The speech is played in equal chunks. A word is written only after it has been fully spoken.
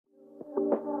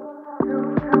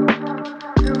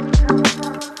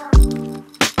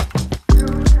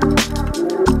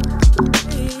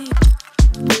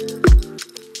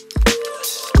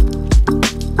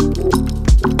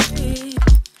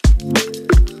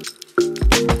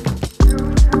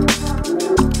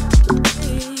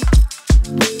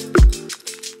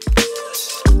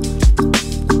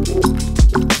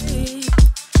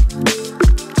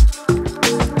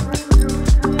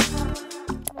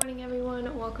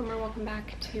welcome or welcome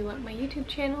back to my YouTube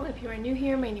channel. If you are new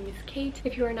here, my name is Kate.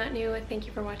 If you are not new, thank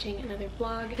you for watching another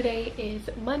vlog. Today is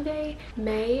Monday,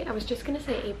 I was just gonna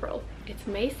say April. It's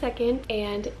May 2nd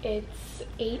and it's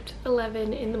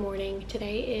 8:11 in the morning.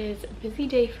 Today is a busy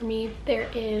day for me. There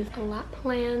is a lot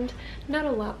planned. Not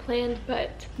a lot planned,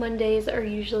 but Mondays are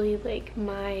usually like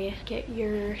my get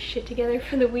your shit together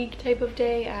for the week type of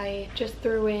day. I just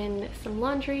threw in some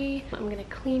laundry. I'm gonna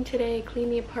clean today, clean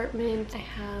the apartment. I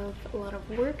have a lot of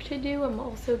work to do. I'm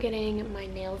also getting my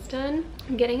nails done.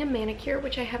 I'm getting a manicure,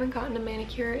 which I haven't gotten a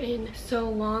manicure in so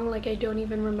long, like I don't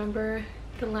even remember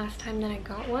the last time that I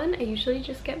got one. I usually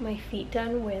just get my feet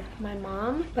done with my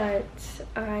mom, but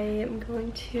I am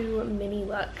going to Mini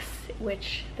Lux,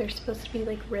 which they're supposed to be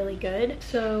like really good.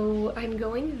 So I'm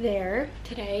going there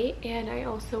today, and I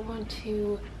also want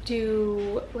to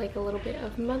do like a little bit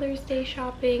of Mother's Day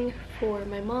shopping for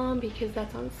my mom because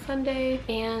that's on Sunday,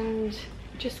 and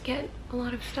just get a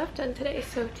lot of stuff done today.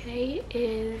 So today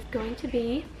is going to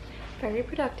be very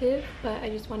productive, but I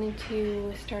just wanted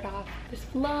to start off this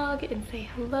vlog and say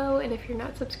hello. And if you're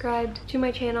not subscribed to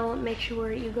my channel, make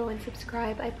sure you go and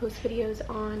subscribe. I post videos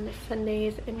on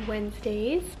Sundays and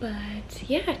Wednesdays. But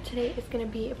yeah, today is gonna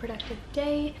be a productive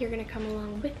day. You're gonna come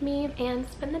along with me and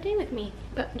spend the day with me.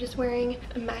 But I'm just wearing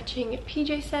a matching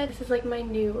PJ set. This is like my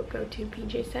new go-to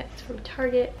PJ set. It's from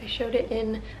Target. I showed it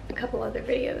in a couple other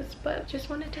videos, but just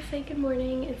wanted to say good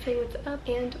morning and say what's up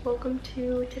and welcome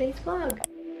to today's vlog.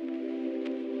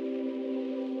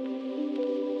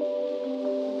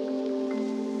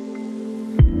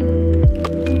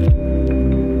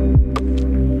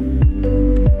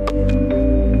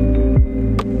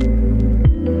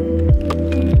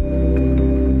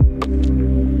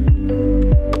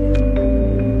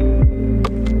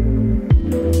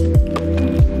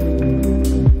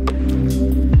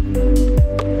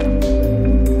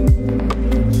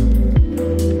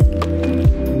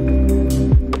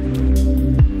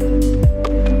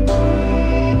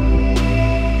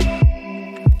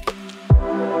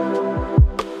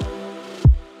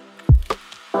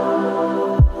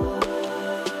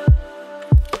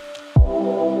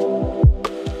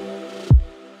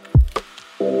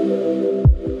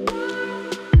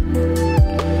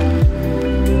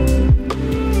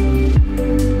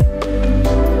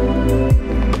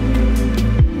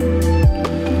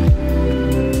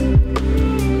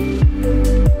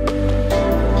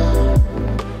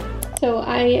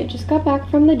 I just got back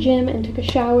from the gym and took a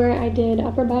shower. I did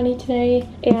upper body today,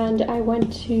 and I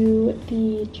went to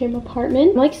the gym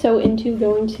apartment. I'm like so into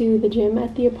going to the gym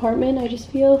at the apartment. I just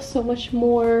feel so much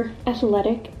more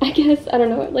athletic, I guess. I don't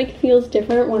know, it like feels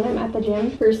different when I'm at the gym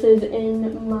versus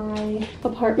in my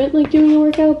apartment like doing a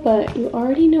workout. But you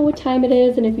already know what time it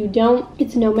is, and if you don't,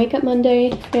 it's No Makeup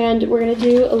Monday, and we're gonna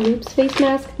do a Loops face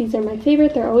mask. These are my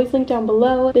favorite. They're always linked down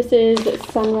below. This is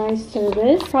Sunrise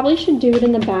Service. Probably should do it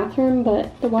in the bathroom, but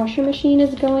the washer machine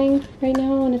is going right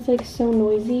now and it's like so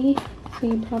noisy, so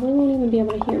you probably won't even be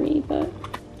able to hear me. But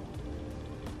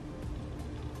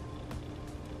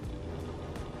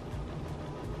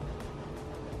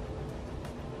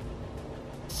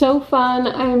so fun.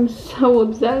 I'm so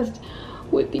obsessed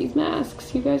with these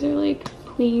masks. You guys are like,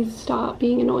 please stop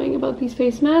being annoying about these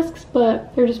face masks,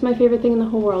 but they're just my favorite thing in the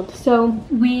whole world. So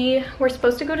we were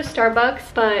supposed to go to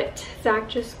Starbucks, but Zach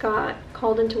just got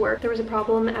called into work. There was a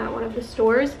problem at one of the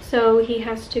stores, so he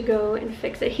has to go and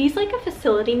fix it. He's like a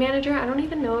facility manager. I don't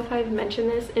even know if I've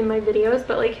mentioned this in my videos,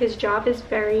 but like his job is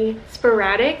very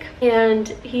sporadic, and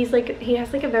he has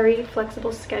like a very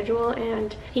flexible schedule,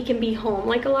 and he can be home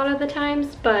like a lot of the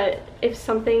times, but if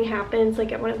something happens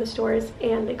like at one of the stores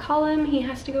and they call him, he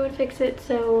has to go and fix it.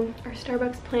 So our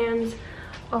Starbucks plans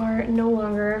are no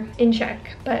longer in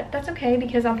check, but that's okay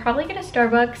because I'll probably get a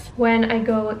Starbucks when I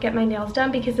go get my nails done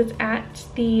because it's at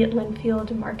the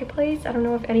Linfield Marketplace. I don't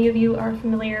know if any of you are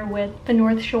familiar with the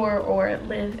North Shore or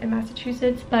live in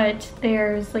Massachusetts, but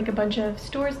there's like a bunch of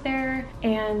stores there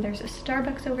and there's a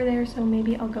Starbucks over there, so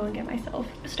maybe I'll go and get myself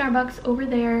a Starbucks over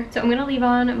there. So I'm gonna leave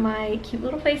on my cute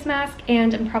little face mask,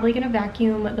 and I'm probably gonna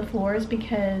vacuum the floors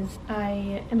because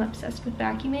I am obsessed with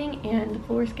vacuuming and the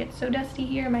floors get so dusty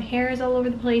here. My hair is all over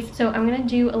the place. So I'm gonna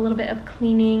do a little bit of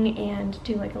cleaning and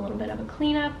do like a little bit of a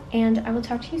cleanup, and I will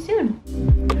talk to you soon.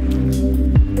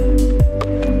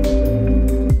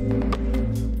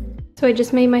 So I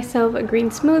just made myself a green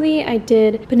smoothie. I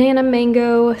did banana,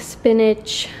 mango,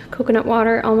 spinach, coconut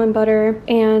water, almond butter,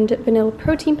 and vanilla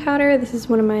protein powder. This is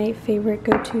one of my favorite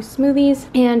go-to smoothies.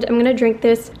 And I'm gonna drink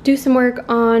this, do some work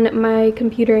on my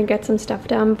computer, and get some stuff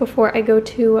done before I go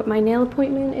to my nail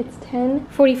appointment. It's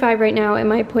 10:45 right now, and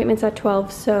my appointment's at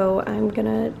 12, so I'm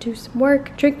gonna do some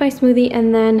work, drink my smoothie,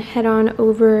 and then head on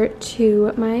over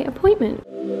to my appointment.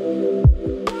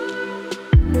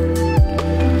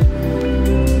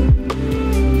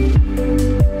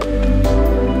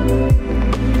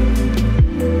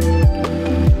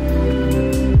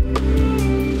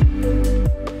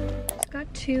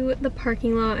 To the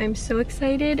parking lot. I'm so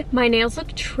excited. My nails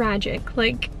look tragic.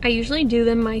 Like, I usually do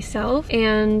them myself,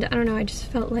 and I don't know, I just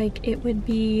felt like it would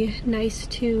be nice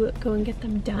to go and get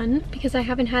them done because I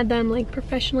haven't had them like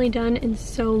professionally done in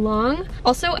so long.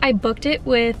 Also, I booked it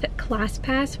with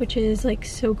ClassPass, which is like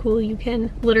so cool. You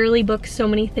can literally book so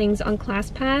many things on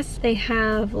ClassPass. They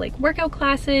have like workout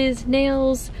classes,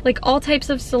 nails, like all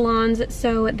types of salons.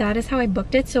 So that is how I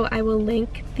booked it. So I will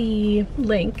link the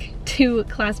link to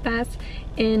ClassPass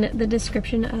in the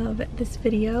description of this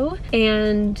video,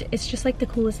 and it's just like the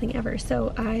coolest thing ever.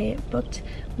 So I booked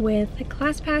with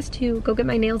ClassPass to go get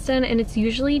my nails done, and it's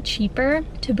usually cheaper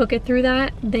to book it through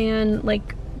that than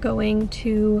like going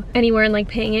to anywhere and like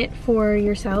paying it for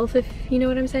yourself, if you know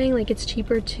what I'm saying. Like, it's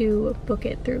cheaper to book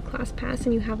it through ClassPass,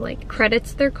 and you have like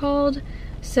credits, they're called.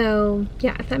 So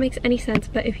yeah, if that makes any sense.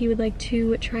 But if you would like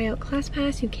to try out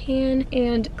ClassPass, you can,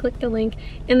 and click the link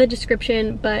in the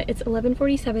description. But it's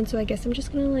 11:47, so I guess I'm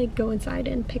just gonna like go inside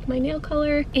and pick my nail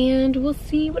color, and we'll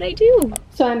see what I do.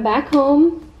 So I'm back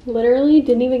home. Literally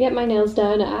didn't even get my nails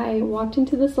done. I walked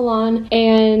into the salon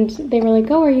and they were like,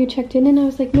 oh, are you checked in? And I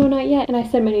was like, no, not yet. And I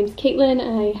said, my name's Caitlin.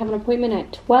 I have an appointment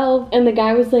at 12. And the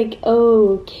guy was like,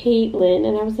 oh, Caitlin.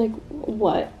 And I was like,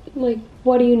 what? Like,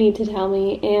 what do you need to tell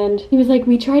me? And he was like,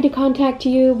 we tried to contact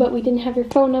you, but we didn't have your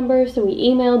phone number, so we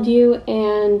emailed you,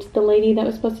 and the lady that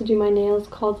was supposed to do my nails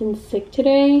called in sick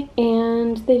today,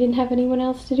 and they didn't have anyone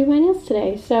else to do my nails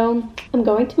today. So I'm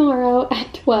going tomorrow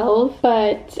at 12,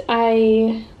 but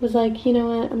I was like, you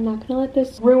know what, I'm not gonna let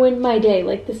this ruin my day.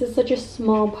 Like, this is such a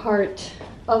small part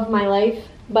of my life.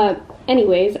 But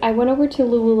anyways, I went over to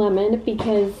Lululemon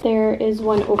because there is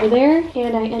one over there,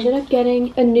 and I ended up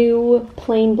getting a new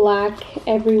plain black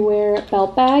everywhere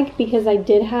belt bag because I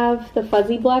did have the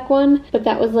fuzzy black one, but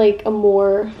that was like a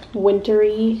more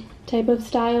wintry type of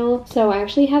style. So I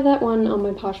actually have that one on my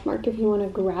Poshmark if you want to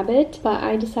grab it, but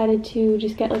I decided to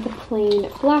just get like a plain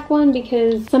black one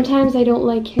because sometimes I don't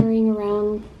like carrying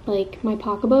around like my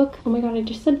pocketbook. Oh my god, I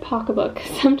just said pocketbook.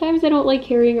 Sometimes I don't like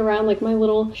carrying around like my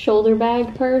little shoulder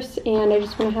bag purse, and I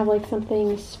just want to have like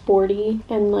something sporty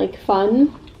and like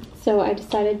fun. So I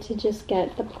decided to just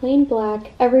get the plain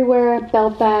black everywhere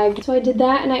belt bag. So I did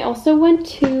that, and I also went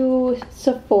to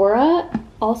Sephora.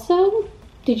 Also,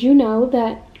 did you know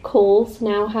that Kohl's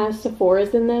now has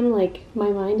Sephora's in them? Like, my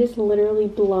mind is literally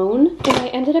blown. And I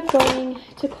ended up going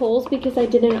to Kohl's because I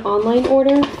did an online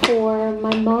order for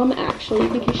my mom, actually,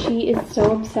 because she is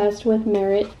so obsessed with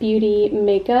Merit Beauty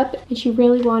makeup, and she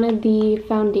really wanted the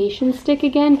foundation stick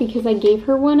again because I gave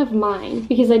her one of mine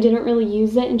because I didn't really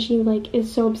use it, and she like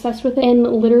is so obsessed with it. And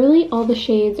literally all the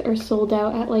shades are sold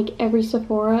out at like every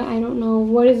Sephora. I don't know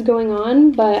what is going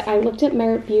on, but I looked at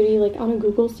Merit Beauty like on a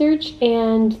Google search,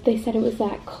 and they said it was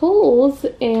at Kohl's,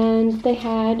 and they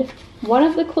had one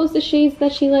of the closest shades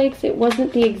that she likes. It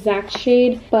wasn't the exact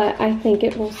shade, but I think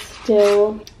it will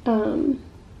still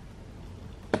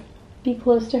be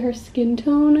close to her skin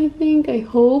tone, I think. I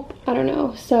hope. I don't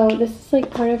know. So this is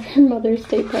like part of her Mother's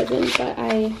Day present, but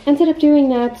I ended up doing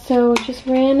that. So just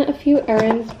ran a few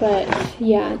errands, but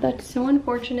yeah, that's so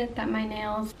unfortunate that my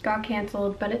nails got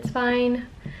canceled, but it's fine.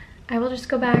 I will just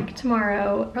go back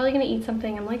tomorrow. Probably gonna eat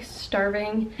something. I'm like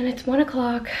starving, and it's 1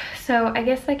 o'clock, so I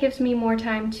guess that gives me more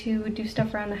time to do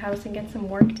stuff around the house and get some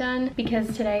work done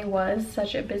because today was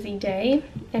such a busy day,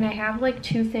 and I have like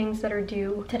 2 things that are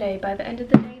due today by the end of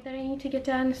the day that I need to get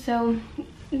done. So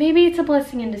maybe it's a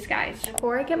blessing in disguise.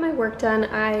 Before I get my work done,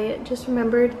 I just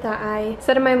remembered that I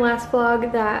said in my last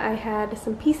vlog that I had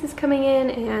some pieces coming in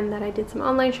and that I did some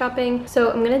online shopping. So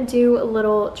I'm gonna do a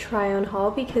little try on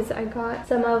haul because I got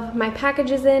some of my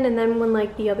packages in, and then when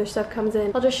like the other stuff comes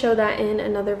in, I'll just show that in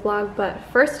another vlog. But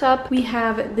first up, we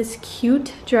have this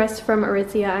cute dress from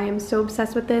Aritzia. I am so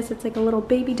obsessed with this. It's like a little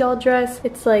baby doll dress.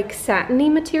 It's like satiny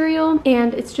material,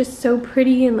 and it's just so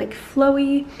pretty and like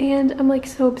flowy, and I'm like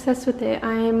so obsessed with it.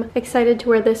 I I'm excited to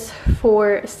wear this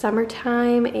for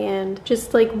summertime and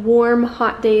just like warm,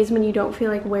 hot days when you don't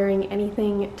feel like wearing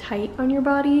anything tight on your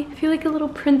body. I feel like a little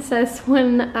princess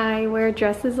when I wear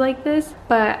dresses like this,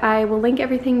 but I will link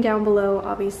everything down below,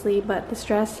 obviously. But this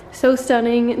dress, so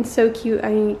stunning and so cute.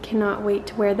 I cannot wait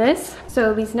to wear this.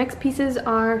 So these next pieces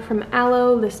are from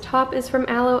Aloe. This top is from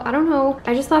Aloe. I don't know,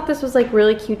 I just thought this was like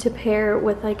really cute to pair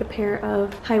with like a pair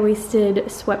of high-waisted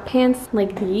sweatpants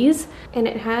like these, and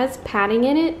it has padding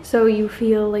in it so you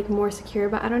feel like more secure.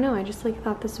 But I don't know, I just like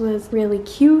thought this was really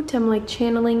cute. I'm like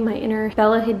channeling my inner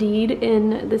Bella Hadid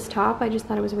in this top. I just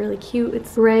thought it was really cute.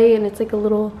 It's gray and it's like a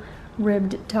little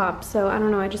ribbed top, so I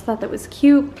don't know, I just thought that was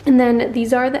cute. And then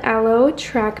these are the Aloe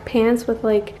track pants with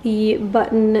like the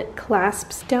button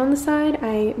clasps down the side.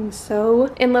 I am so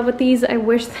in love with these. I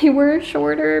wish they were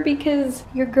shorter because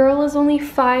your girl is only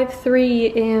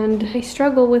 5'3" and I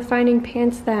struggle with finding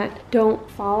pants that don't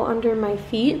fall under my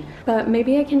feet, but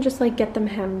maybe I can just like get them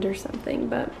hemmed or something.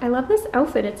 But I love this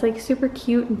outfit. It's like super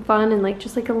cute and fun and like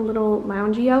just like a little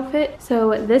loungy outfit.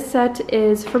 So this set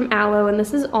is from Aloe and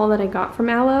this is all that I got from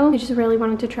Aloe. I just really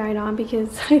wanted to try it on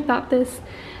because I thought this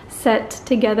set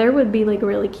together would be like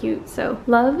really cute. So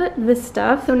love this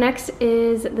stuff. So next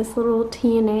is this little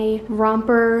TNA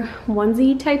romper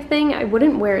onesie type thing. I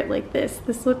wouldn't wear it like this.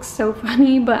 This looks so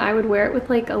funny, but I would wear it with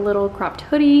like a little cropped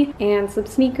hoodie and some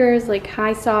sneakers, like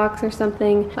high socks or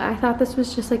something. But I thought this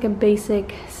was just like a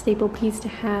basic staple piece to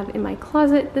have in my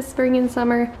closet this spring and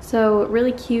summer. So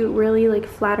really cute, really like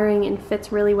flattering and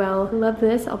fits really well. I love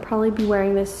this. I'll probably be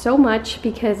wearing this so much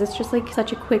because it's just like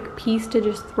such a quick piece to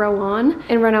just throw on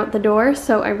and run out the door.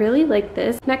 So I really like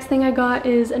this. Next thing I got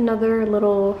is another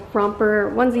little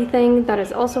romper onesie thing that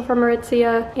is also from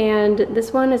Aritzia, and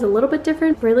this one is a little bit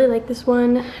different. Really like this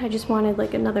one. I just wanted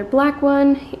like another black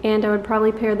one, and I would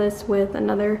probably pair this with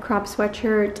another crop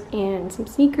sweatshirt and some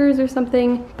sneakers or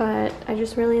something. But I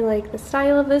just really like the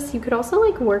style of this. You could also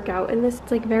like work out in this.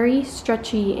 It's like very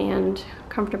stretchy and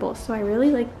comfortable, so I really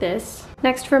like this.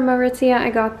 Next from Aritzia,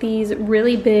 I got these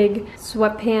really big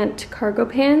sweatpant cargo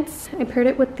pants. I paired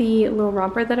it with the little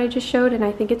romper that I just showed, and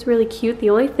I think it's really cute. The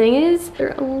only thing is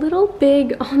they're a little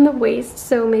big on the waist,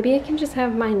 so maybe I can just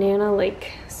have my Nana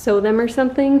like sew them or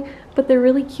something. But they're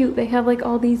really cute. They have like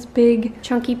all these big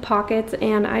chunky pockets,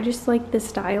 and I just like this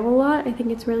style a lot. I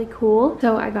think it's really cool.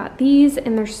 So I got these,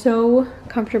 and they're so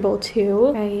comfortable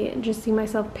too. I just see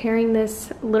myself pairing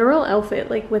this literal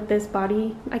outfit like with this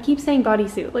body, I keep saying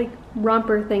bodysuit, like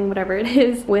romper thing, whatever it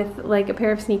is, with like a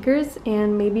pair of sneakers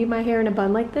and maybe my hair in a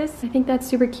bun like this. I think that's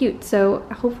super cute. So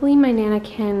hopefully my Nana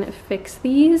can fix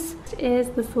these. This is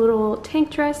this little tank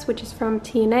dress, which is from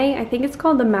TNA. I think it's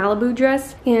called the Malibu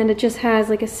dress, and it just has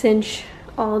like a cinch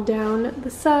all down the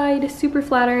side, super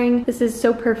flattering. This is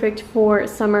so perfect for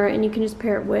summer, and you can just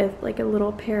pair it with like a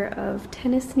little pair of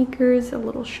tennis sneakers, a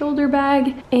little shoulder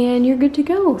bag, and you're good to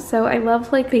go. So I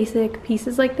love like basic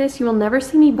pieces like this. You will never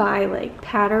see me buy like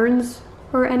patterns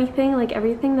or anything. Like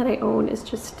everything that I own is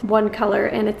just one color,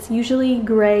 and it's usually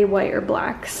gray, white, or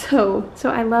black. So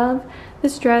I love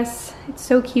this dress. It's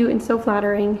so cute and so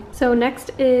flattering. So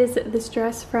next is this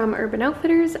dress from Urban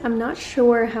Outfitters. I'm not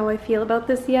sure how I feel about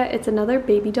this yet. It's another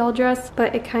baby doll dress,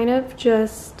 but it kind of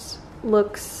just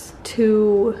looks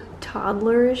too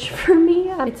toddlerish for me.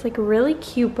 It's like really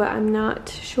cute, but I'm not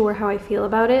sure how I feel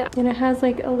about it. And it has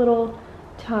like a little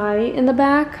tie in the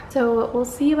back, so we'll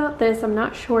see about this. I'm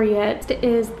not sure yet. Next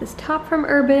is this top from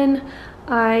Urban.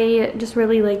 I just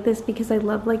really like this because I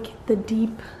love like the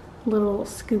deep little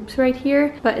scoops right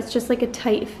here, but it's just like a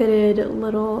tight fitted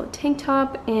little tank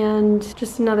top and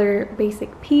just another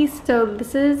basic piece. So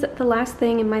this is the last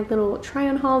thing in my little try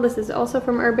on haul. This is also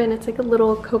from Urban. It's like a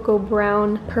little cocoa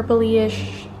brown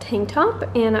purpley-ish tank top,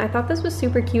 and I thought this was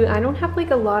super cute. I don't have like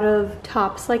a lot of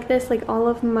tops like this. Like all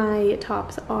of my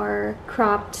tops are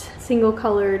cropped, single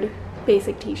colored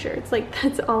basic t-shirts. Like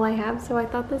that's all I have, so I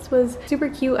thought this was super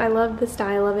cute. I love the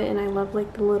style of it, and I love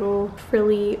like the little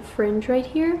frilly fringe right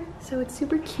here. So it's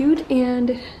super cute,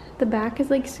 and the back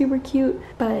is like super cute.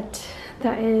 But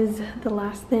that is the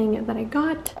last thing that I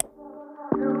got.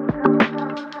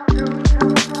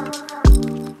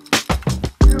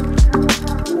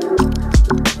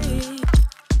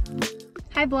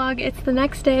 Hi vlog, it's the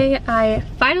next day. I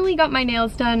finally got my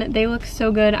nails done. They look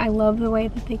so good. I love the way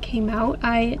that they came out.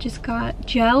 I just got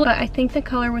gel, but I think the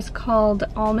color was called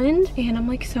Almond, and I'm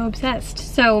like so obsessed.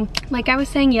 So like I was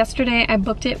saying yesterday, I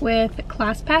booked it with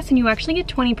ClassPass, and you actually get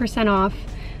 20% off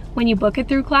when you book it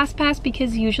through ClassPass,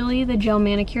 because usually the gel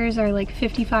manicures are like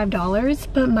 $55,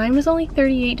 but mine was only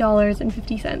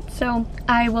 $38.50. So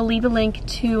I will leave a link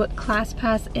to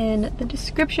ClassPass in the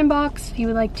description box if you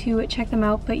would like to check them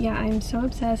out. But yeah, I'm so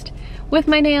obsessed with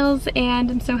my nails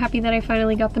and I'm so happy that I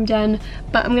finally got them done.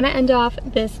 But I'm gonna end off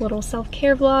this little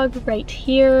self-care vlog right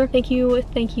here. Thank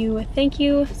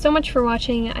you so much for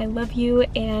watching. I love you,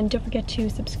 and don't forget to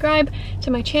subscribe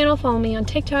to my channel, follow me on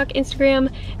TikTok,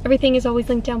 Instagram. Everything is always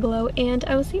linked down below, and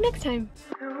I will see you next time.